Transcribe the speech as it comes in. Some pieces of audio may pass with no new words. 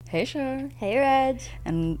Hey, Shar. Hey, Reg.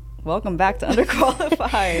 And welcome back to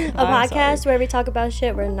Underqualified. A podcast where we talk about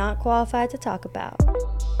shit we're not qualified to talk about.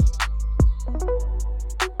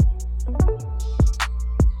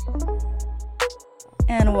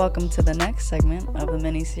 And welcome to the next segment of the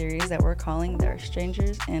mini-series that we're calling There Are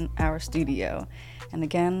Strangers in Our Studio. And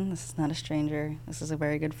again, this is not a stranger. This is a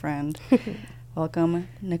very good friend. Welcome,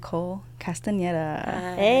 Nicole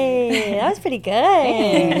Castañeda. Hey, that was pretty good.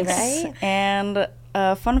 Thanks. Right? And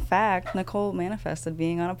fun fact, Nicole manifested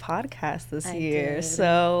being on a podcast this year. did.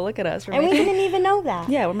 So look at us. And we didn't even know that.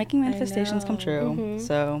 Yeah, we're making manifestations come true. Mm-hmm.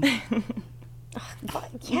 So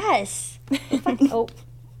Yes. Oh,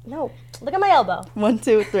 no. Look at my elbow. 1,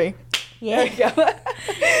 2, 3. Yeah. There we go.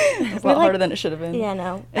 It's a lot harder than it should have been. Yeah,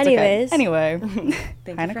 no. It's Anyways. okay. Anyway.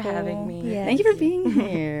 Thank Hi, you for Nicole. having me. Yeah. Thank you for being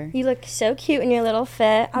here. You look so cute in your little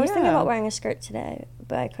fit. I was thinking Yeah. about wearing a skirt today,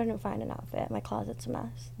 but I couldn't find an outfit. My closet's a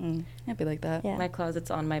mess. I'd be like that. Yeah. My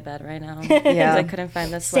closet's on my bed right now. Yeah. Because I couldn't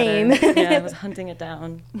find this sweater. Same. Yeah, I was hunting it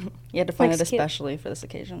down. You had to find Looks it cute. especially for this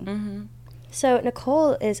occasion. Mm-hmm. So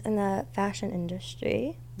Nicole is in the fashion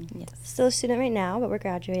industry. Yes. Still a student right now, but we're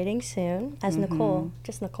graduating soon as Mm-hmm. Nicole.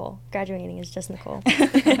 Just Nicole. Graduating is just Nicole.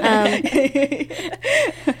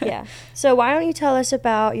 Yeah. So why don't you tell us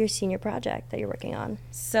about your senior project that you're working on?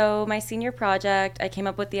 So my senior project, I came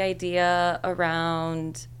up with the idea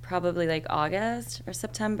around probably like August or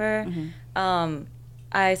September.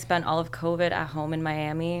 I spent all of COVID at home in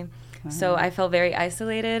Miami. So I felt very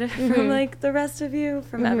isolated from like the rest of you,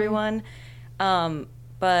 from everyone.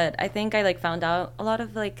 But I think I like found out a lot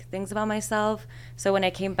of like things about myself. So when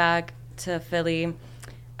I came back to Philly,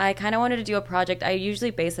 I kind of wanted to do a project. I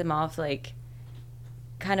usually base them off like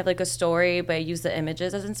kind of like a story, but I use the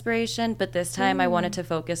images as inspiration. But this time I wanted to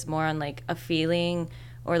focus more on like a feeling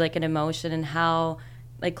or like an emotion and how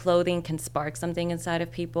like clothing can spark something inside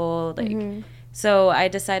of people. Like, so I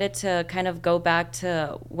decided to kind of go back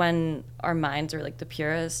to when our minds were like the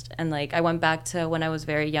purest. And like I went back to when I was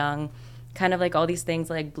very young, kind of like all these things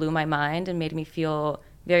like blew my mind and made me feel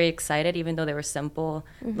very excited, even though they were simple.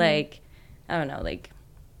 Like, I don't know, like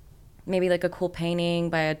maybe like a cool painting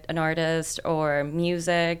by an artist or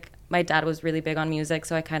music. My dad was really big on music,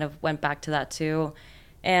 so I kind of went back to that too.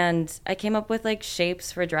 And I came up with like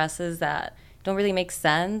shapes for dresses that don't really make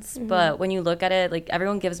sense, but when you look at it, like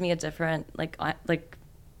everyone gives me a different like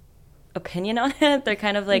opinion on it. They're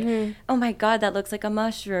kind of like, oh my God, that looks like a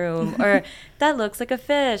mushroom, or that looks like a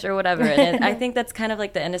fish, or whatever. And I think that's kind of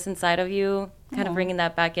like the innocent side of you, kind of bringing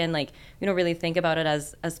that back in. Like, you don't really think about it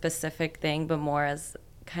as a specific thing, but more as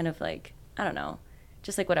kind of like, I don't know,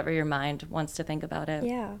 just like whatever your mind wants to think about it.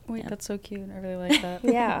 Yeah. Wait, that's so cute. I really like that.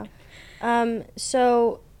 Yeah.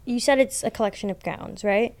 So you said it's a collection of gowns,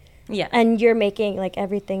 right? Yeah. And you're making like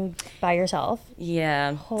everything by yourself.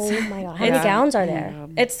 Yeah. Oh my God. How many gowns are there?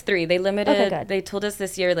 It's 3. They limited. Okay, good. They told us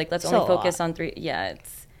this year, like, let's So only focus on 3. Yeah,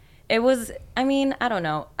 it was, I mean, I don't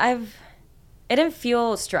know. It didn't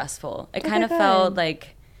feel stressful. It kind of good. felt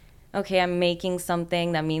like, okay, I'm making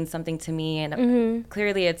something that means something to me. And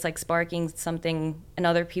clearly it's like sparking something in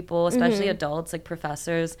other people, especially adults, like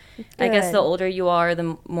professors. I guess Good. the older you are,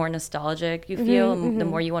 the more nostalgic you feel, and the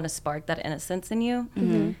more you want to spark that innocence in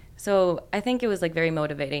you. So I think it was like very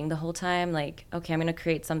motivating the whole time. Like, okay, I'm going to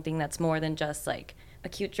create something that's more than just like a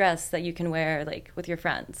cute dress that you can wear like with your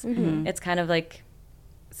friends. It's kind of like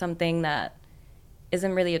something that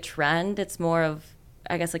isn't really a trend. It's more of,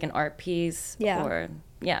 I guess, like an art piece. Yeah. Or,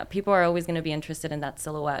 yeah, people are always going to be interested in that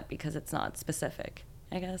silhouette because it's not specific,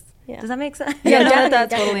 I guess. Yeah. Does that make sense? Yeah, definitely, that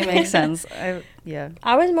definitely. totally makes sense. Yeah.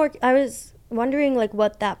 I was wondering like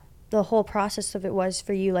what the whole process of it was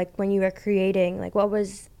for you, like when you were creating, like what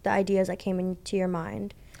was the ideas that came into your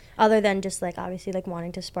mind other than just like obviously like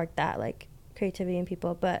wanting to spark that like creativity in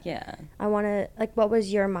people, but Yeah. I want to like what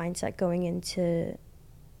was your mindset going into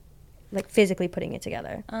like physically putting it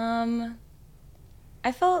together?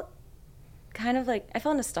 I felt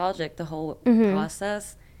nostalgic the whole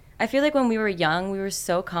process. I feel like when we were young, we were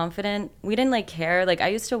so confident. We didn't like care. Like I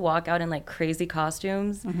used to walk out in like crazy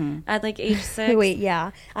costumes at like age 6. Wait,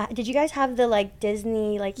 yeah. Did you guys have the like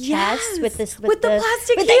Disney like chest with this with the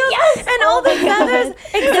plastic with heels yes! and all the feathers?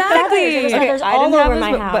 Exactly. There was feathers I all didn't have over this,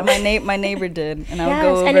 my house. but my neighbor did, and I would Yes,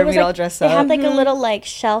 go over and it and was we'd like, all dress they up. had like a little like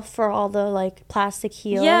shelf for all the like plastic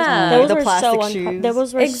heels. Yeah. those The were plastic so shoes.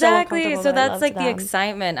 those were Exactly. So, uncomfortable, So but I that's loved like the them.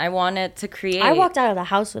 excitement I wanted to create. I walked out of the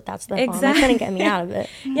house with that stuff on. They couldn't get me out of it.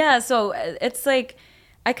 Yeah, so it's like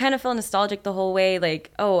I kind of felt nostalgic the whole way.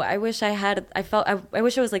 Like, oh, I wish I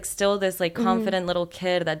wish I was like still this like confident little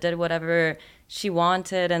kid that did whatever she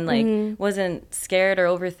wanted and like wasn't scared or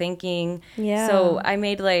overthinking. Yeah. So I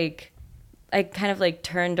made like I kind of like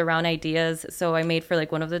turned around ideas. So I made for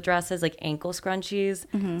like one of the dresses like ankle scrunchies.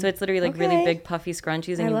 So it's literally like really big puffy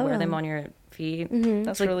scrunchies, and you wear them on your feet.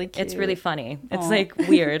 That's like, really cute. It's really funny. It's like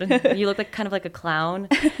weird. You look like kind of like a clown.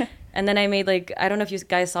 And then I made like, I don't know if you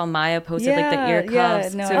guys saw Maya posted like the ear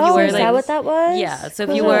cuffs. No, so if you wear, is like, that what that was? Yeah. So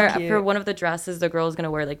Cool. if you wear Cute. for one of the dresses, the girl's gonna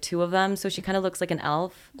wear like 2 of them. So she kind of looks like an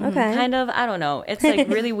elf. Okay. Kind of. I don't know. It's like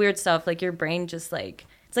really weird stuff. Like your brain just like,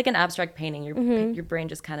 it's like an abstract painting. Your brain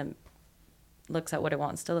just kind of looks at what it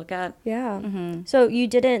wants to look at. Yeah. So you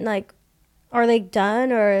didn't like, are they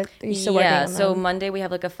done or are you still working on them? So Monday we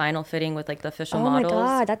have like a final fitting with like the official models. Oh my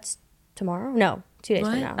God, that's tomorrow? No, 2 days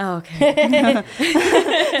from now. Oh, okay.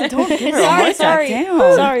 Don't give her a heart attack.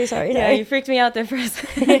 Damn. Sorry. Yeah, you freaked me out there for a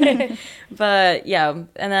second. But yeah,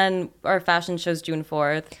 and then our fashion show's June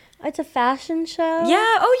 4th. It's a fashion show? Yeah.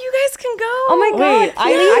 Oh, you guys can go. Oh my God, Wait,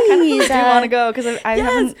 I kind of please. do want to go because I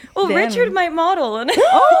haven't. Well, been. Richard might model in it.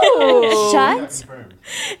 Oh, Shut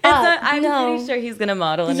I'm no. pretty sure he's gonna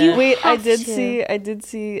model in it. Wait, I have did to.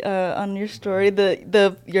 see on your story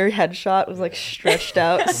the your headshot was like stretched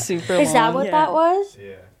out super long. Is that what that was?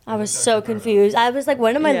 Yeah. I was so confused. I was like,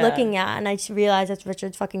 what am I Yeah. looking at? And I just realized it's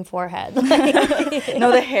Richard's fucking forehead.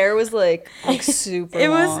 No, the hair was like super It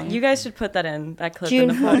long. was. You guys should put that in that clip June in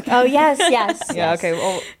the 4th. podcast. Oh, yes. Yeah, yes. okay.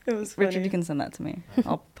 Well, It was Richard, funny. you can send that to me.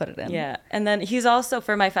 I'll put it in. Yeah, and then he's also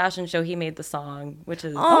for my fashion show. He made the song, which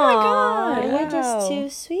is Oh my God, You're just wow. too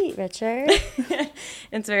sweet, Richard.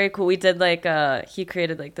 it's very cool. We did like he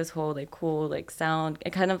created like this whole like cool like sound. It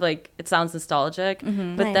kind of like it sounds nostalgic,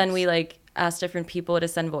 but then Nice. we like asked different people to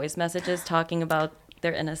send voice messages talking about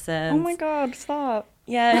their innocence. Oh my God, stop.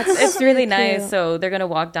 Yeah, it's really nice. cute. So they're gonna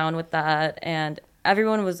walk down with that, and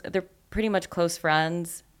they're pretty much close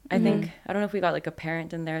friends. I think I don't know if we got like a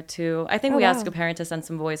parent in there too. I think Oh, we asked wow. a parent to send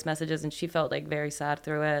some voice messages, and she felt like very sad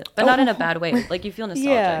through it, but not in a bad way. Like you feel nostalgic.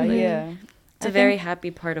 Yeah, like, yeah. It's a very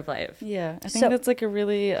happy part of life. Yeah, I think So- that's like a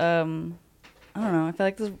really I don't know. I feel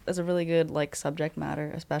like this is a really good like subject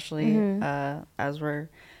matter, especially as we're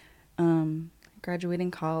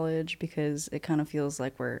graduating college, because it kind of feels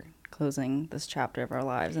like we're closing this chapter of our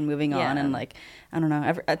lives and moving on, Yeah. and like I don't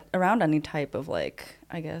know, around any type of like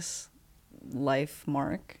I guess life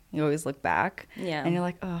mark, you always look back, Yeah. and you're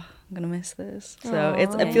like, oh, I'm gonna miss this. So Aw. it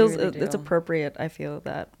Yeah, you feels really it's do. appropriate. I feel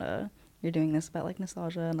that. You're doing this about like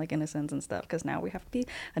nostalgia and like innocence and stuff, because now we have to be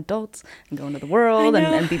adults and go into the world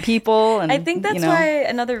and be people. And I think that's you know. why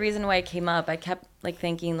another reason why it came up. I kept like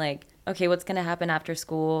thinking like, okay, what's gonna happen after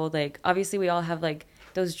school? Like obviously we all have like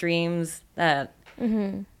those dreams that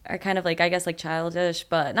are kind of like I guess like childish,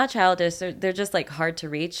 but not childish. They're just like hard to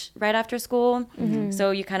reach right after school.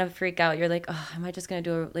 So you kind of freak out. You're like, oh, am I just gonna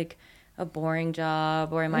do a boring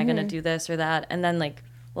job, or am I gonna do this or that? And then like,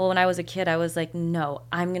 well, when I was a kid, I was like, no,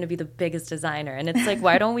 I'm going to be the biggest designer. And it's like,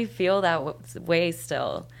 why don't we feel that way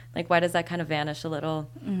still? Like, why does that kind of vanish a little?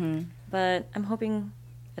 But I'm hoping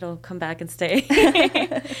it'll come back and stay.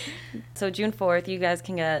 So June 4th, you guys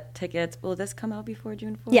can get tickets. Will this come out before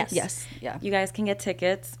June 4th? Yes. Yeah. You guys can get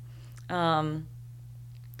tickets.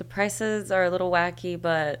 The prices are a little wacky,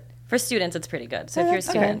 but for students, it's pretty good. So Oh, if you're a that's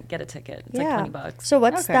student, get a ticket. It's like $20. So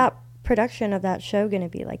what's Okay. that production of that show going to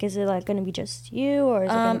be like? Is it like going to be just you, or is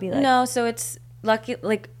it going to be like... No, so it's lucky.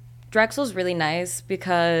 Like Drexel's really nice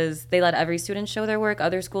because they let every student show their work.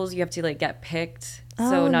 Other schools, you have to like get picked.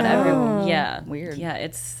 So Oh, not no. everyone. Yeah, Weird. Yeah,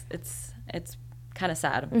 it's kind of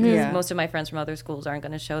sad. Yeah. Most of my friends from other schools aren't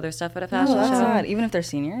going to show their stuff at a Oh, fashion that's show, sad. Even if they're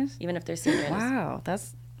seniors. even if they're seniors. Wow,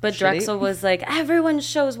 that's. But shitty. Drexel was like, everyone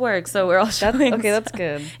shows work, so we're all showing. Okay, that's stuff.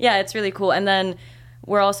 good. Yeah, it's really cool. And then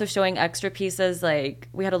we're also showing extra pieces. Like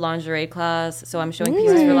we had a lingerie class, so I'm showing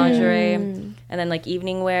pieces for lingerie. And then like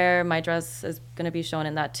evening wear, my dress is going to be shown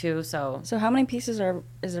in that too. So So how many pieces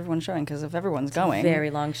is everyone showing? Because if everyone's going, very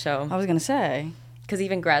long show. I was gonna say. Because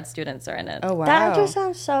even grad students are in it. Oh wow. That just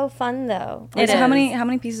sounds so fun, though. Wait, It so how is.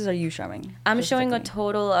 many pieces are you showing? I'm showing a Statistically?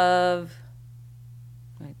 total of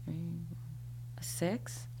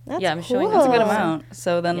 6. That's yeah, I'm showing That's a good cool. amount.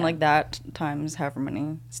 So then Yeah. like that times however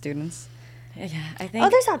many students. Yeah, I think Oh,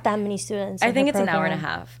 there's not that many students. I in think her it's an hour and a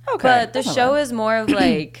program. half. Okay, But the that's not show bad. is more of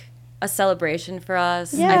like a celebration for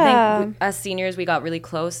us. I Yeah. think as seniors we got really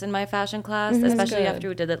close in my fashion class, especially good. after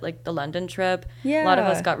we did it like the London trip. Yeah, a lot of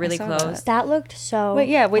us got I really saw close. That looked so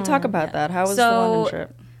Wait, talk fun. about that. How was So- the London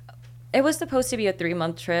trip? It was supposed to be a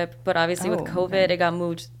 3-month trip, but obviously with Oh, COVID okay. it got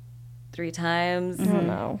moved 3 times. I don't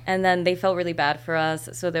know. And then they felt really bad for us,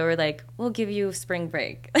 so they were like, "We'll give you spring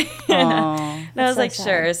break." Aw. And I That's was so like, sad.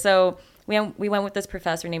 sure. So we went with this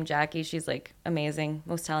professor named Jackie. She's like amazing,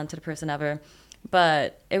 most talented person ever.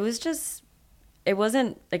 But it was just, it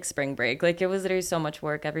wasn't like spring break. Like it was literally so much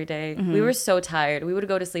work every day. We were so tired. We would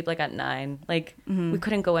go to sleep like at 9. Like we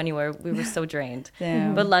couldn't go anywhere. We were so drained.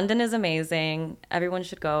 Damn. But London is amazing. Everyone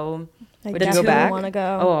should go. Like, Would you go back? Want to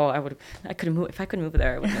go? Oh, I would. I could move if I could move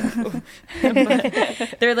there. I would move.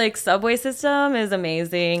 But their like subway system is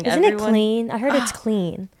amazing. Isn't it clean? I heard it's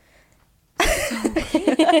clean.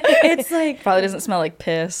 It's like Probably doesn't smell like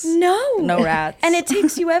piss. no Rats. and it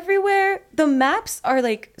takes you everywhere. The maps are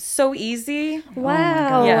like so easy.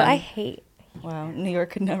 Wow. Yeah. I hate. Wow, New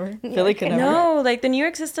York could never. Philly could never. No, like the New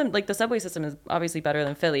York system, like the subway system is obviously better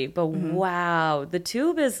than Philly, but wow, the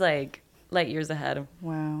tube is like light years ahead.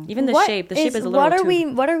 Wow. Even the shape is a little What are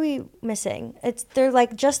too. What are we missing? They're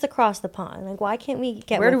like just across the pond. Like, why can't we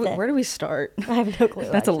get Where with it? where do we start? I have no clue.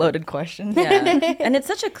 That's a actually. loaded question. Yeah, and it's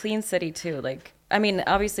such a clean city too. Like, I mean,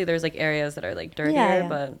 obviously there's like areas that are like dirtier, Yeah.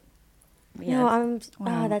 but yeah. No, I'm.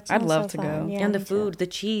 Wow. That I'd sounds love so to fun. go. Yeah, And the me too. food, the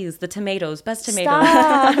cheese, the tomatoes, best tomatoes.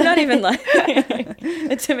 Stop. I'm not even lying.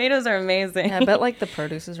 The tomatoes are amazing. Yeah, I bet like the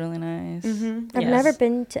produce is really nice. I've Yes. never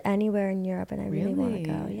been to anywhere in Europe, and I really want to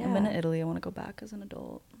go. Yeah, I've been to Italy. I want to go back as an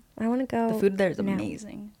adult. I want to go. The food there is now.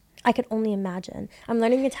 amazing. I could only imagine. I'm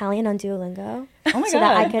learning Italian on Duolingo. Oh my so god.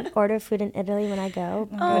 that I could order food in Italy when I go.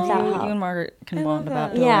 Oh, without you help. and Margaret can I bond love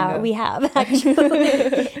about that. Yeah, Duolingo. we have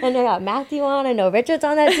actually. And I got Matthew on. I know Richard's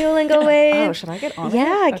on that Duolingo wave. Oh, should I get on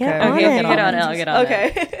Yeah, it? get Okay, on Okay, it. if you get on it, I'll get on it.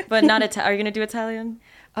 Okay. But not Are you gonna do Italian?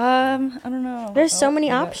 I don't know. There's so Oh,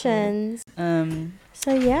 many I got- options. So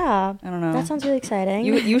So yeah, I don't know. that sounds really exciting.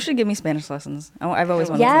 You should give me Spanish lessons. I've always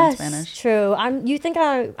wanted to learn yes, Spanish. true. You think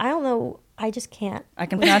I don't know. I just can't. I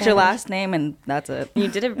can with pronounce your Spanish. last name and that's it. You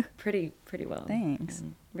did it pretty well. Thanks.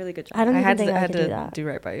 Really good job. I don't I even had think to, I had could do to that. do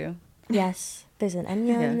right by you. Yes, there's an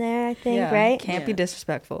onion Yeah. in there. I think Yeah, right. Can't be Yeah.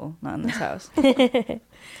 disrespectful. Not in this house.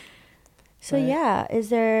 So Right. yeah, is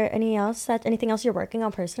there anything else you're working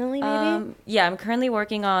on personally? Maybe Yeah, I'm currently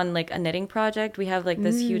working on like a knitting project. We have like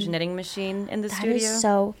this huge knitting machine in the that studio. is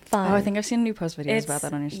so fun. Oh, I think I've seen new post videos about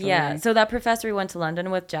that on your story. Yeah, so that professor we went to London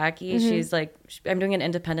with, Jackie, she's like, I'm doing an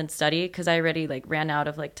independent study because I already like ran out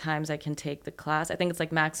of like times I can take the class. I think it's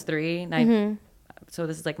like max 3. And so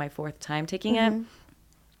this is like my 4th time taking it.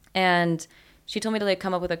 And she told me to like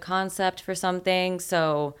come up with a concept for something.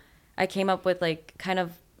 So I came up with like kind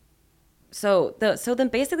of, so then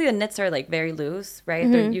basically the knits are like very loose, right?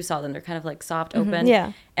 You saw them, they're kind of like soft open.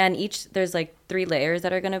 Yeah. And there's like 3 layers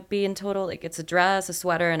that are going to be in total. Like it's a dress, a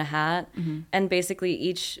sweater, and a hat. And basically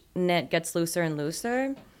each knit gets looser and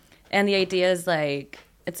looser. And the idea is like,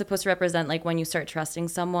 it's supposed to represent like when you start trusting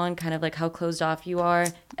someone, kind of like how closed off you are.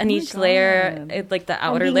 And my each layer, God. like the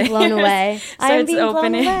I'm outer being layer blown away. I'm starts being blown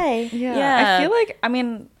opening. away. Yeah. Yeah. I feel like I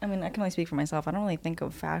mean I can only speak for myself. I don't really think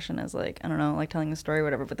of fashion as like, I don't know, like telling a story or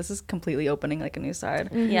whatever, but this is completely opening like a new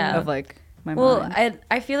side Yeah. of like my Well, mind.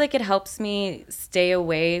 I feel like it helps me stay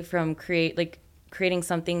away from creating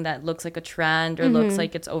something that looks like a trend or looks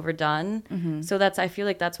like it's overdone. So I feel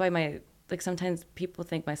like that's why sometimes people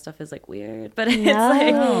think my stuff is like weird, but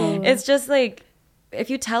it's just like, if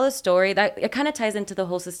you tell a story that it kind of ties into the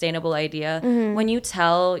whole sustainable idea. When you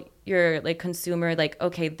tell your like consumer, like,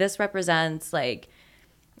 okay, this represents like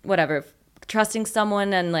whatever, trusting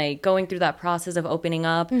someone and like going through that process of opening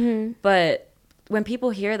up. But when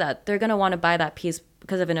people hear that, they're going to want to buy that piece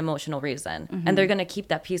because of an emotional reason. And they're going to keep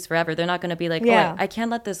that piece forever. They're not going to be like, Yeah. oh, I can't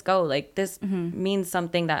let this go. Like this means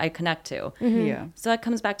something that I connect to. Yeah. So that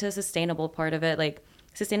comes back to the sustainable part of it. Like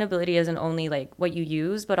sustainability isn't only like what you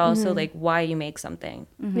use, but also like why you make something.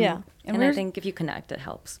 Yeah. And I think if you connect, it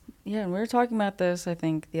helps. Yeah, and we were talking about this, I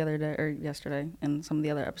think, the other day or yesterday in some of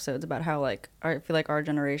the other episodes about how, like, I feel like our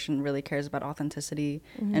generation really cares about authenticity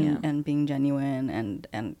and being genuine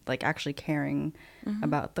and like, actually caring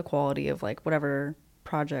about the quality of, like, whatever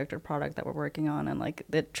project or product that we're working on. And, like,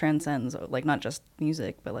 it transcends, like, not just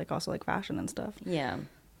music, but, like, also, like, fashion and stuff. Yeah.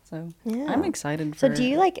 So Yeah. I'm excited for So do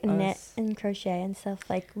you like knit us. and crochet and stuff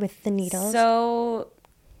like with the needles? So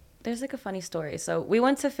there's like a funny story. So we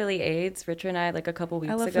went to Philly AIDS, Richard and I, like a couple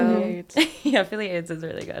weeks I love ago. Philly AIDS. Yeah, Philly AIDS is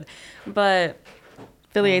really good. But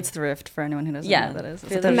Philly AIDS Thrift, for anyone who doesn't know what that is.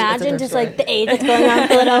 It's a thrift- Imagine it's a just thrift like the AIDS that's going on in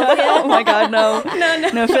Philadelphia. store. Oh my God, no.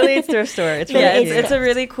 No, Philly AIDS Thrift Store. It's really yeah, cute. it's a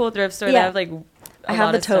really cool thrift store. Yeah. They have like I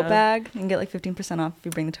have the tote bag. You can get like 15% off if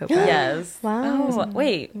you bring the tote bag. Yes. Wow. Oh,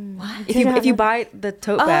 wait. What? If you buy the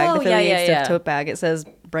tote bag, Oh, the Philly yeah, AIDS yeah. Thrift tote bag, it says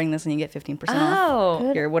bring this and you get 15% Oh.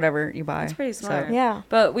 off your whatever you buy. That's pretty smart. So, Yeah.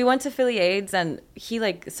 But we went to Philly AIDS and he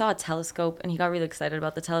like saw a telescope and he got really excited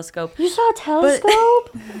about the telescope. You saw a telescope?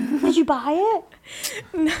 Did you buy it?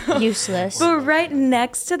 No. Useless. But right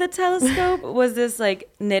next to the telescope was this like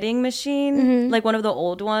knitting machine, like one of the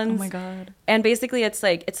old ones. oh my God. And basically it's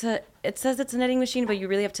like it says it's a knitting machine, but you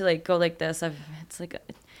really have to like go like this. It's like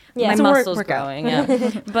my It's a muscles workout. growing.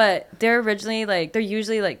 Yeah. But they're usually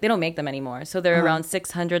like they don't make them anymore. So they're around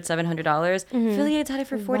 $600, $700. Philly AIDS had it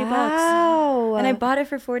for $40. Wow. And I bought it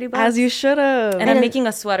for $40. As you should have. And I'm making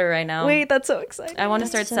a sweater right now. Wait, that's so exciting. I want to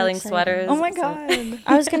start so selling exciting. sweaters. Oh my so- God.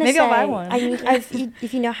 I was gonna Maybe say, I'll buy one.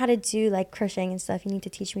 if you know how to do like crocheting and stuff, you need to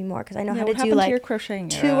teach me more because I know how what to do happened to your like crocheting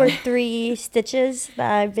 2 era? or 3 stitches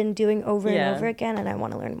that I've been doing over Yeah. and over again, and I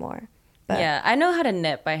want to learn more. But Yeah, I know how to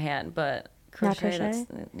knit by hand, but not crochet. crochet.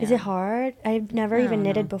 Yeah. Is it hard? I've never even don't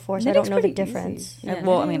knitted know. before, so Knitting's I don't know the pretty difference. easy. Yeah.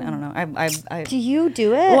 Well, I mean, I don't know. I Do you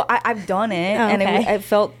do it? well, I've done it, Oh, and okay.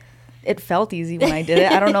 it felt easy when I did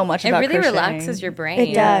it. I don't know much It about really crocheting. relaxes your brain. It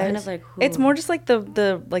Yeah. does. Kind of like, It's more just like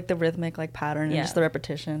the rhythmic like pattern and Yeah. just the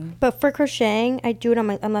repetition. But for crocheting, I do it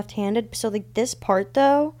I'm left-handed. So like this part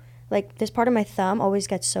though, like this part of my thumb always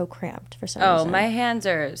gets so cramped for some Oh, reason. my hands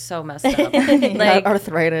are so messed up. Like like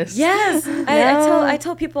arthritis. yes, I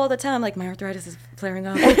tell people all the time, like my arthritis is flaring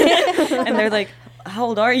up, and they're like, "How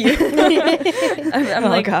old are you?" I'm Oh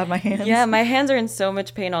like, God, my hands. yeah, my hands are in so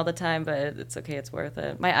much pain all the time, but it's okay, it's worth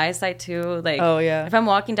it. My eyesight too, like, Oh, yeah. if I'm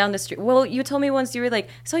walking down the street, well, you told me once you were like, I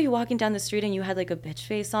saw you walking down the street and you had like a bitch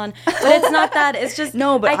face on, but it's not that. It's just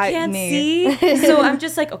No, but I can't me. see, so I'm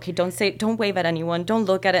just like, okay, don't wave at anyone, don't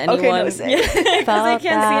look at anyone, Okay, no, same. because I Felt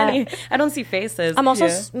can't that. see any. I don't see faces. I'm also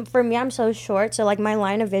Yeah. for me, I'm so short, so like my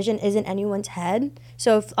line of vision isn't anyone's head.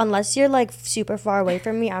 So unless you're like super far away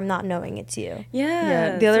from me, I'm not knowing it's you. yeah.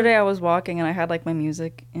 The other day I was walking and I had like my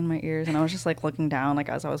music in my ears and I was just like looking down like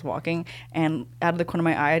as I was walking, and out of the corner of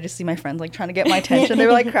my eye I just see my friends like trying to get my attention. They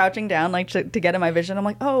were like crouching down like to get in my vision. I'm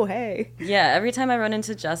like, oh hey. Yeah, every time I run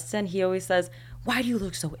into Justin, he always says, "Why do you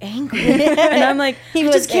look so angry?" And I'm like, He I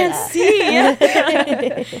would just say can't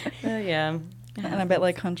that. see. Yeah. And I bet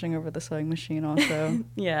like hunching over the sewing machine also.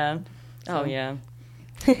 Yeah. Oh, So. yeah.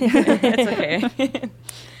 It's okay.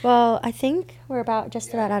 Well, I think we're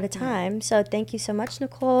just about out of time. So thank you so much,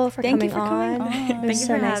 Nicole, for Thank you coming for coming on. on. It Thank was you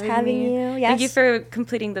so for nice having having me. you. Yes. Thank you for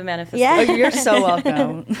completing the manifestation. Yeah. Oh, you're so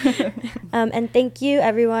welcome. And thank you,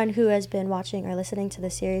 everyone who has been watching or listening to the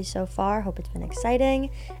series so far. Hope it's been exciting.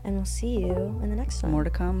 And we'll see you in the next one. More to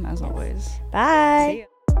come as always. Bye. See ya.